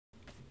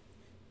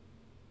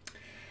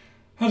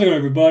How's it going,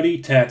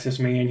 everybody? Texas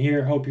Man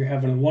here. Hope you're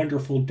having a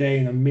wonderful day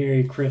and a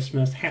Merry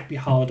Christmas. Happy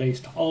holidays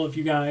to all of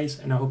you guys,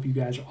 and I hope you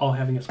guys are all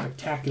having a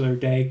spectacular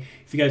day.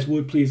 If you guys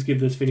would, please give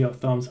this video a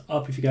thumbs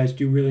up if you guys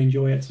do really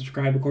enjoy it.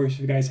 Subscribe, of course, if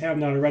you guys have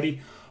not already.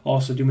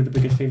 Also, do me the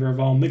biggest favor of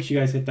all. Make sure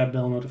you guys hit that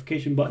bell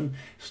notification button.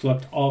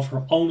 Select all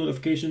for all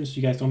notifications so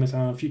you guys don't miss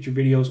out on future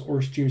videos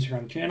or streams here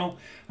on the channel.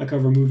 I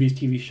cover movies,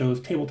 TV shows,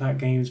 tabletop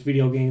games,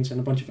 video games, and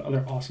a bunch of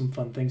other awesome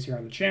fun things here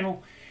on the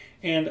channel.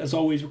 And as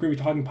always, we're going to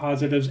be talking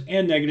positives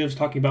and negatives,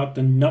 talking about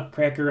the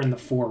Nutcracker and the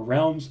Four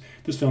Realms.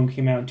 This film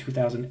came out in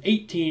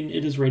 2018.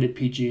 It is rated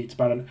PG. It's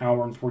about an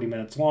hour and 40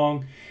 minutes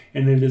long,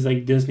 and it is a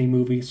Disney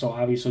movie, so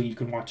obviously you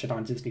can watch it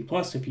on Disney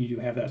Plus if you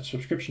do have that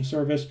subscription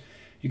service.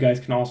 You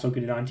guys can also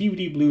get it on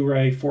DVD,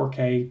 Blu-ray,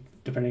 4K,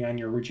 depending on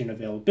your region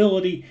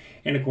availability,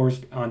 and of course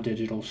on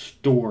digital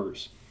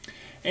stores.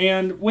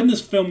 And when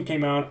this film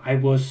came out, I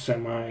was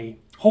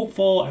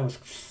semi-hopeful. I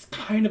was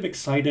kind of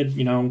excited,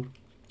 you know.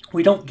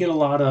 We don't get a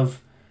lot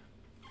of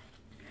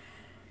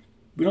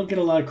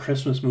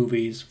Christmas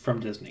movies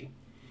from Disney.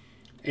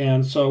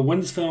 And so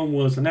when this film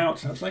was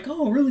announced, I was like,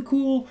 oh, really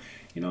cool.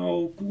 You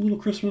know, little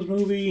Christmas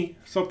movie,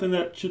 something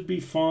that should be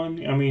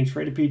fun. I mean, it's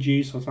rated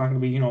PG, so it's not going to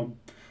be, you know,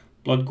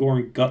 blood, gore,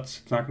 and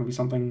guts. It's not going to be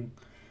something,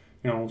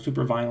 you know,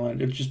 super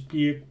violent. It'll just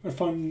be a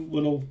fun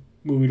little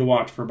movie to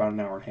watch for about an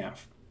hour and a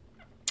half.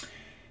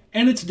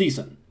 And it's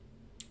decent.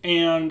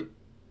 And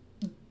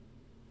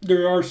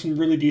there are some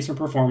really decent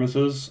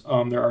performances.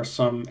 There are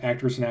some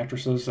actors and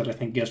actresses that I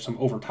think give some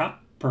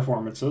over-top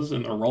performances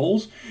in their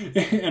roles.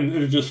 And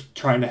they're just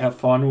trying to have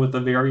fun with a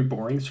very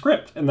boring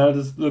script. And that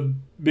is the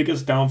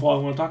biggest downfall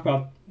I want to talk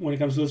about when it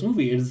comes to this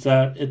movie, is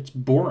that it's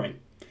boring.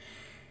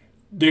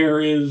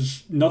 There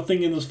is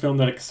nothing in this film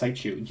that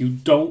excites you. You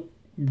don't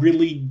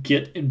really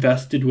get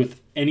invested with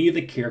any of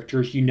the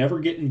characters. You never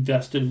get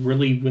invested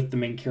really with the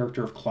main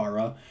character of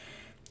Clara.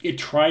 It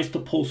tries to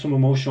pull some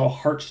emotional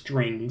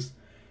heartstrings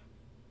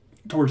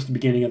towards the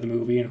beginning of the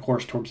movie and, of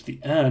course, towards the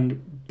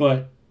end,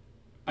 but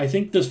I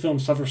think this film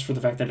suffers for the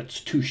fact that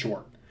it's too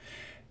short.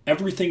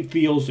 Everything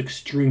feels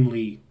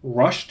extremely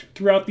rushed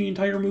throughout the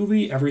entire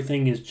movie.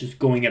 Everything is just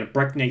going at a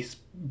breakneck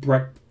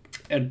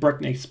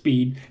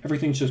speed.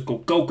 Everything's just go,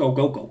 go, go,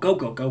 go, go, go,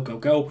 go, go, go,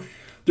 go.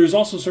 There's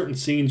also certain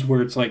scenes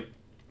where it's like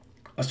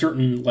a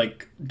certain,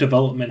 like,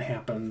 development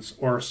happens,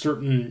 or a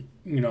certain,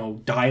 you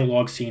know,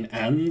 dialogue scene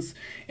ends,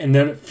 and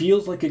then it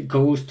feels like it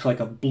goes to like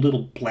a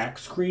little black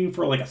screen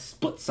for like a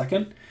split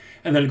second,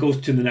 and then it goes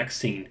to the next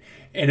scene.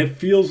 And it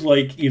feels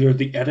like either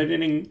the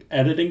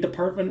editing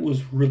department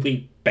was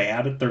really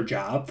bad at their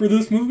job for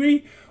this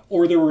movie,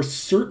 or there were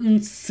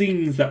certain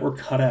scenes that were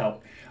cut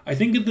out. I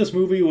think if this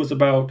movie was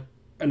about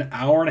an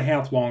hour and a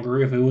half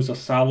longer, if it was a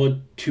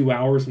solid 2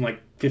 hours and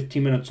like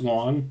 15 minutes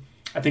long,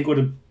 I think it would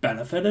have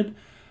benefited.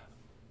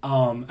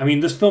 I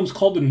mean, this film's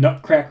called The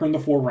Nutcracker and the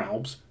Four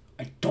Realms.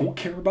 I don't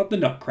care about the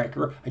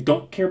Nutcracker. I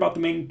don't care about the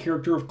main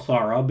character of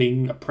Clara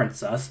being a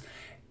princess.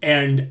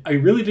 And I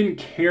really didn't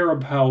care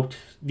about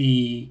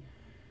the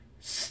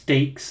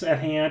stakes at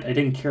hand. I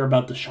didn't care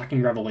about the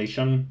shocking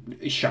revelation.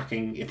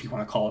 Shocking, if you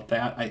want to call it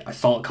that. I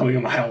saw it coming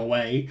a mile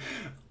away,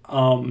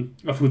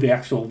 of who the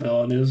actual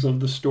villain is of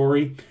the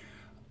story.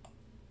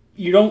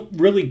 You don't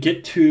really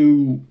get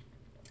to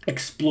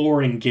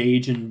explore,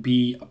 engage, and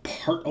be a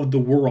part of the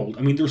world.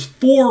 I mean, there's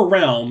 4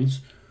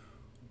 realms.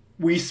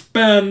 We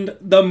spend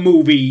the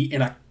movie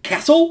in a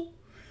castle,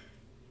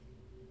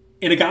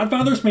 in a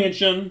Godfather's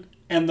mansion,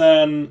 and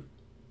then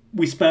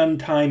we spend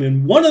time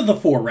in one of the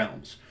 4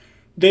 realms.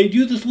 They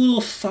do this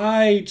little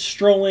side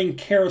strolling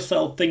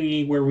carousel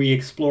thingy where we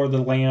explore the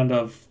land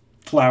of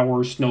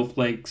flowers,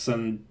 snowflakes,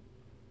 and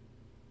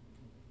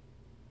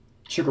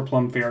sugar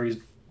plum fairies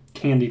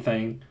candy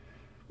thing.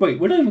 Wait,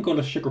 we didn't even go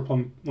to Sugar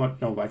Plum.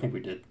 What? No, I think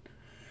we did.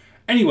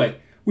 Anyway,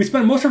 we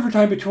spend most of our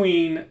time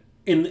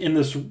in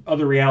this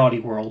other reality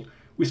world.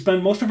 We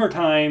spend most of our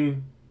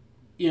time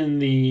in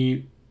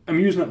the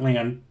amusement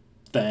land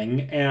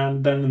thing,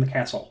 and then in the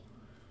castle.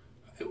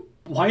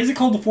 Why is it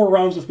called the Four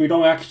Realms if we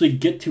don't actually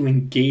get to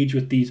engage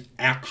with these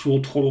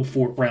actual total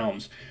 4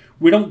 realms?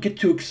 We don't get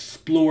to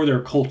explore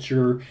their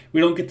culture.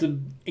 We don't get to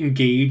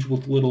engage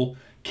with little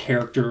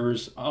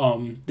characters.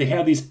 They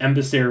have these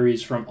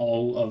emissaries from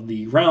all of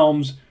the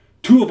realms.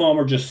 2 of them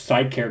are just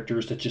side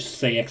characters that just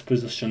say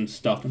exposition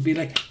stuff and be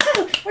like,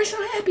 oh, we're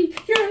so happy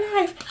you're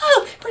alive.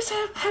 Oh, we're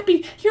so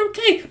happy you're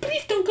okay.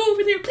 Please don't go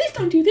over there. Please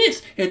don't do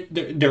this.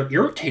 They're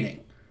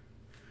irritating.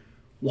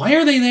 Why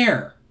are they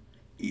there?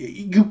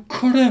 You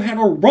could have had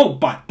a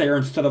robot there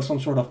instead of some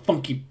sort of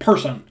funky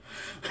person.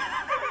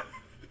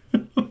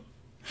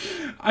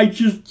 I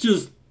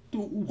just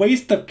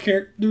waste of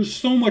character. There's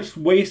so much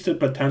wasted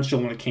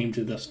potential when it came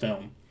to this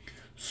film.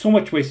 So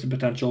much wasted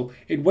potential.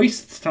 It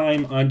wastes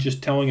time on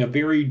just telling a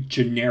very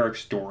generic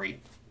story.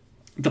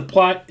 The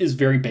plot is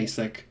very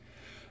basic,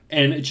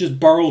 and it just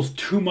borrows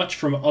too much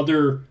from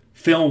other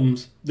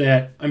films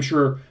that I'm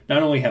sure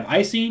not only have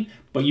I seen,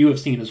 but you have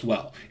seen as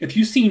well. If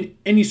you've seen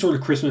any sort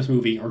of Christmas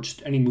movie, or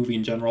just any movie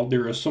in general,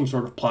 there is some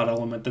sort of plot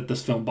element that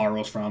this film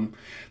borrows from.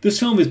 This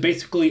film is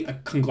basically a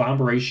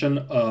conglomeration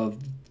of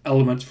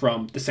elements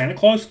from the Santa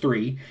Claus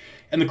 3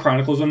 and the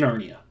Chronicles of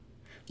Narnia.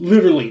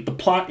 Literally, the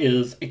plot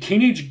is a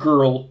teenage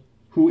girl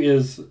who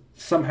is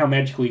somehow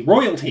magically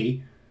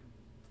royalty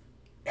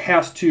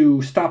has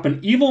to stop an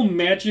evil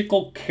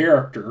magical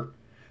character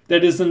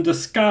that is in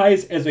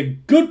disguise as a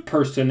good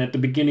person at the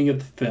beginning of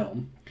the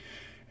film.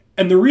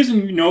 And the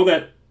reason you know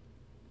that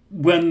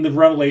when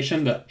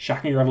the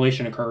shocking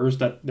revelation occurs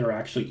that they're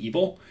actually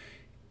evil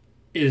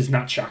is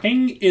not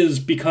shocking is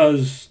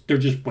because they're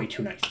just way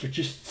too nice. They're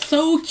just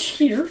so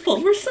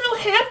cheerful. We're so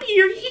happy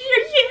you're here.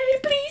 Yay,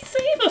 please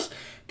save us.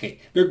 Okay,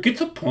 there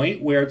gets a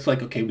point where it's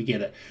like, okay, we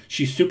get it.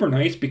 She's super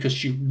nice because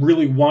she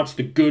really wants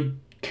the good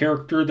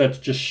character that's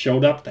just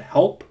showed up to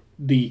help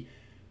the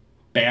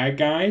bad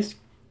guys.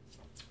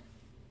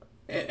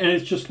 And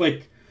it's just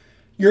like,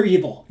 you're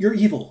evil. You're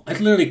evil. I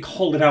literally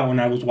called it out when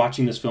I was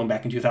watching this film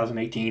back in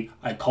 2018.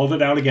 I called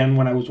it out again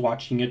when I was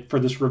watching it for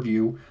this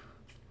review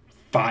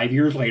 5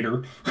 years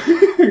later.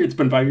 It's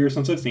been 5 years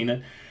since I've seen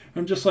it.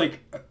 I'm just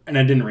like, and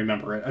I didn't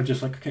remember it. I'm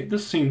just like, okay,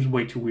 this seems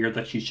way too weird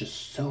that she's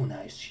just so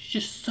nice. She's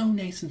just so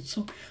nice and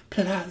so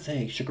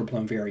blasé. Sugar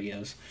Plum Fairy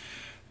is.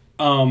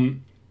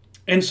 And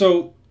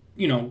so,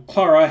 you know,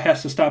 Clara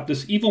has to stop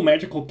this evil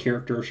magical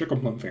character, Sugar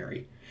Plum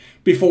Fairy,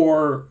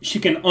 before she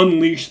can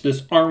unleash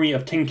this army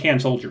of tin can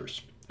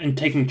soldiers and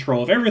take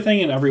control of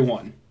everything and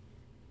everyone.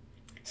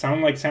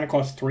 Sound like Santa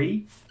Claus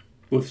 3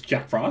 with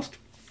Jack Frost?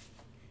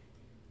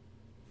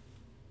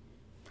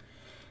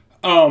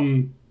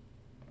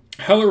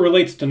 How it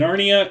relates to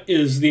Narnia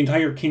is the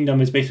entire kingdom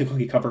is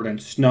basically covered in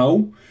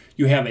snow.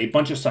 You have a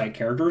bunch of side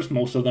characters.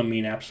 Most of them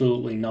mean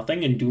absolutely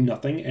nothing and do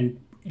nothing, and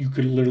you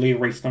could literally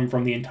erase them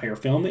from the entire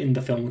film, and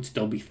the film would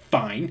still be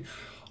fine.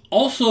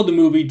 Also, the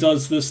movie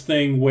does this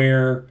thing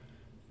where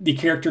the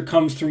character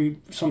comes through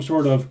some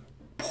sort of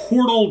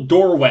portal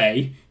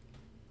doorway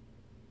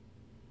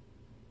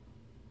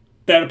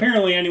that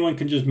apparently anyone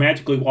can just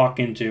magically walk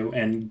into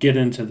and get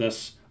into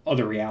this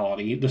other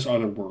reality, this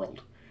other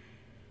world.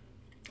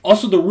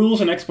 Also, the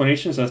rules and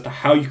explanations as to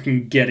how you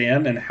can get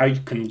in and how you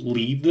can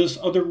leave this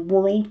other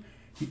world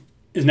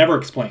is never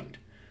explained.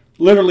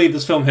 Literally,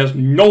 this film has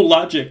no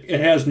logic. It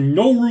has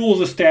no rules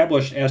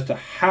established as to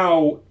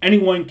how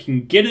anyone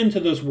can get into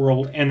this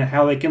world and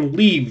how they can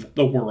leave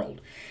the world.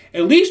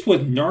 At least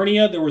with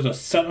Narnia, there was a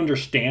set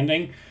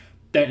understanding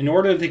that in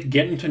order to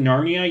get into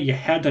Narnia, you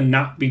had to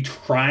not be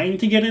trying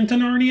to get into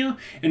Narnia.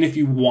 And if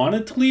you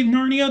wanted to leave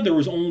Narnia, there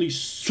was only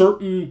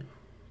certain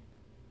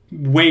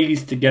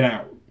ways to get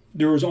out.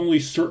 There was only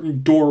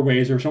certain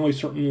doorways. There was only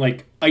certain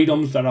like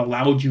items that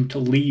allowed you to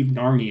leave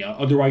Narnia.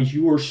 Otherwise,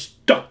 you were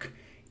stuck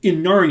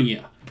in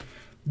Narnia.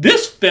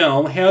 This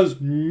film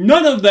has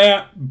none of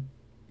that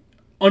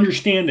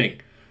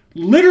understanding.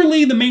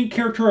 Literally, the main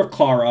character of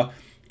Clara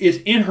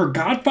is in her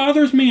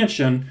godfather's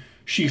mansion.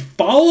 She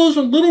follows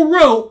a little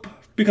rope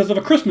because of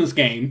a Christmas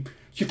game.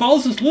 She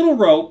follows this little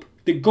rope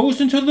that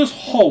goes into this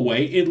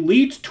hallway. It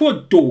leads to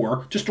a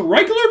door, just a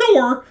regular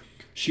door.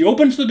 She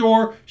opens the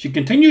door, she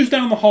continues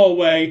down the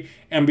hallway,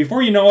 and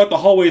before you know it, the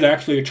hallway is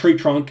actually a tree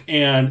trunk,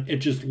 and it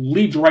just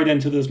leads right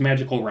into this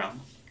magical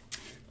realm.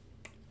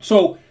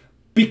 So,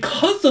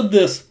 because of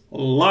this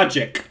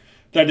logic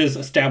that is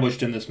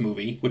established in this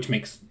movie, which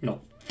makes no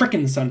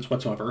frickin' sense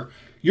whatsoever,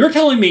 you're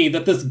telling me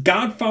that this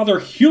Godfather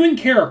human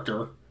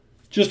character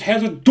just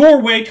has a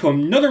doorway to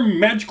another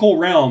magical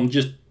realm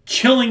just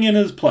chilling in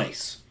his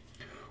place.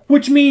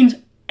 Which means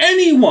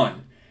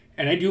anyone,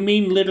 and I do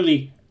mean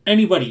literally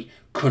anybody,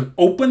 could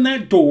open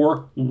that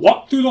door,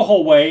 walk through the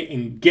hallway,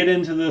 and get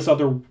into this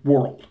other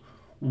world.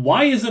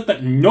 Why is it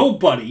that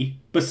nobody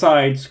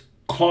besides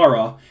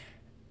Clara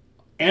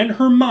and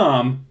her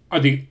mom are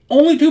the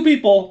only two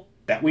people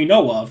that we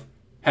know of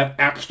have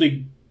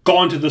actually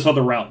gone to this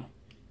other realm?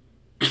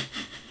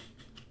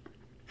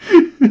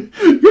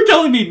 You're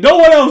telling me no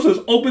one else has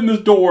opened this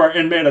door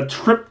and made a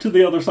trip to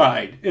the other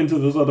side, into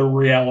this other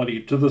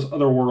reality, to this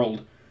other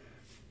world?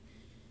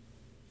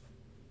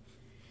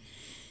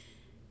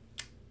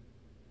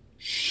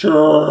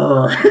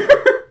 Sure.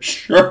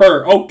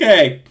 Sure.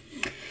 Okay.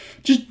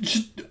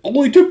 Just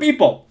only two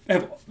people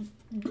have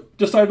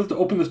decided to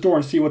open this door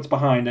and see what's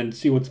behind and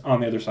see what's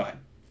on the other side.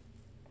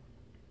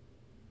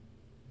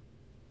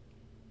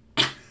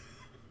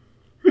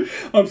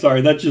 I'm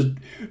sorry, that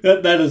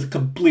is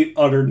complete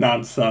utter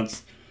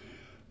nonsense.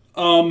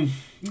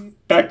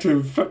 Back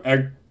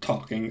to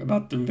talking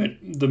about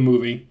the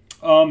movie.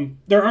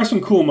 There are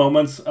some cool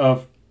moments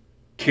of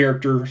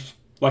characters,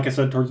 like I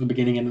said, towards the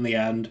beginning and in the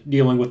end,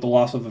 dealing with the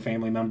loss of a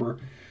family member.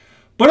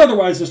 But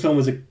otherwise, this film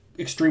is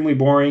extremely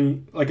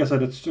boring. Like I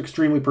said, it's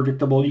extremely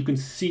predictable. You can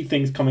see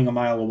things coming a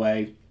mile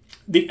away.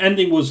 The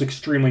ending was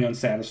extremely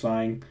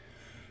unsatisfying.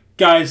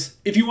 Guys,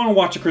 if you want to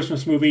watch a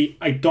Christmas movie,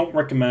 I don't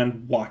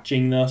recommend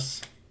watching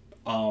this.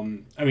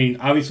 I mean,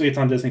 obviously it's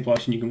on Disney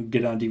Plus and you can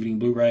get it on DVD and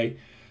Blu-ray.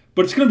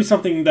 But it's going to be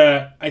something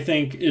that I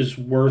think is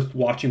worth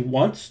watching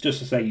once, just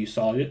to say you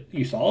saw it,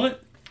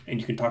 and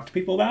you can talk to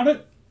people about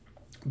it.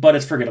 But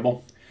it's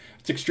forgettable.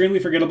 It's extremely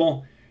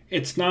forgettable.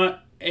 It's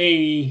not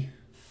a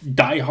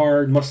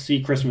die-hard,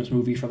 must-see Christmas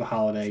movie for the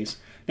holidays.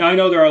 Now, I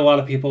know there are a lot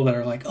of people that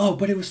are like, oh,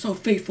 but it was so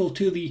faithful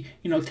to the,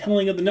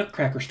 telling of the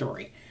Nutcracker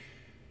story.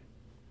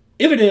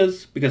 If it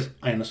is, because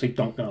I honestly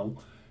don't know,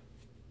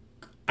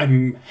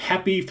 I'm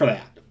happy for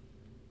that.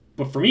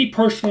 But for me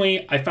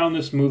personally, I found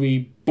this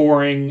movie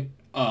boring.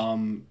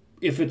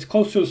 If it's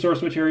close to the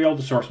source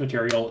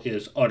material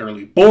is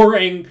utterly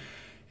boring,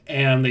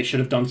 and they should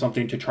have done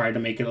something to try to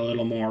make it a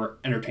little more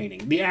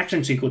entertaining. The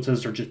action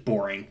sequences are just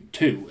boring,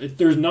 too.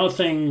 There's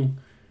nothing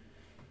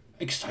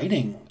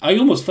exciting. I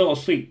almost fell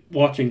asleep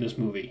watching this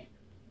movie.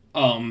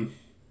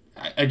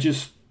 It's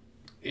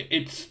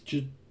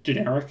just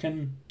generic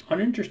and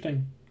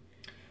uninteresting.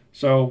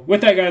 So,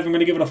 with that, guys, I'm going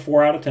to give it a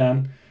 4 out of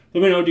 10.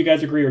 Let me know if you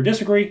guys agree or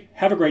disagree.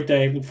 Have a great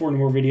day. Look forward to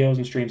more videos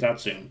and streams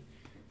out soon.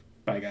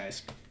 Bye,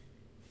 guys.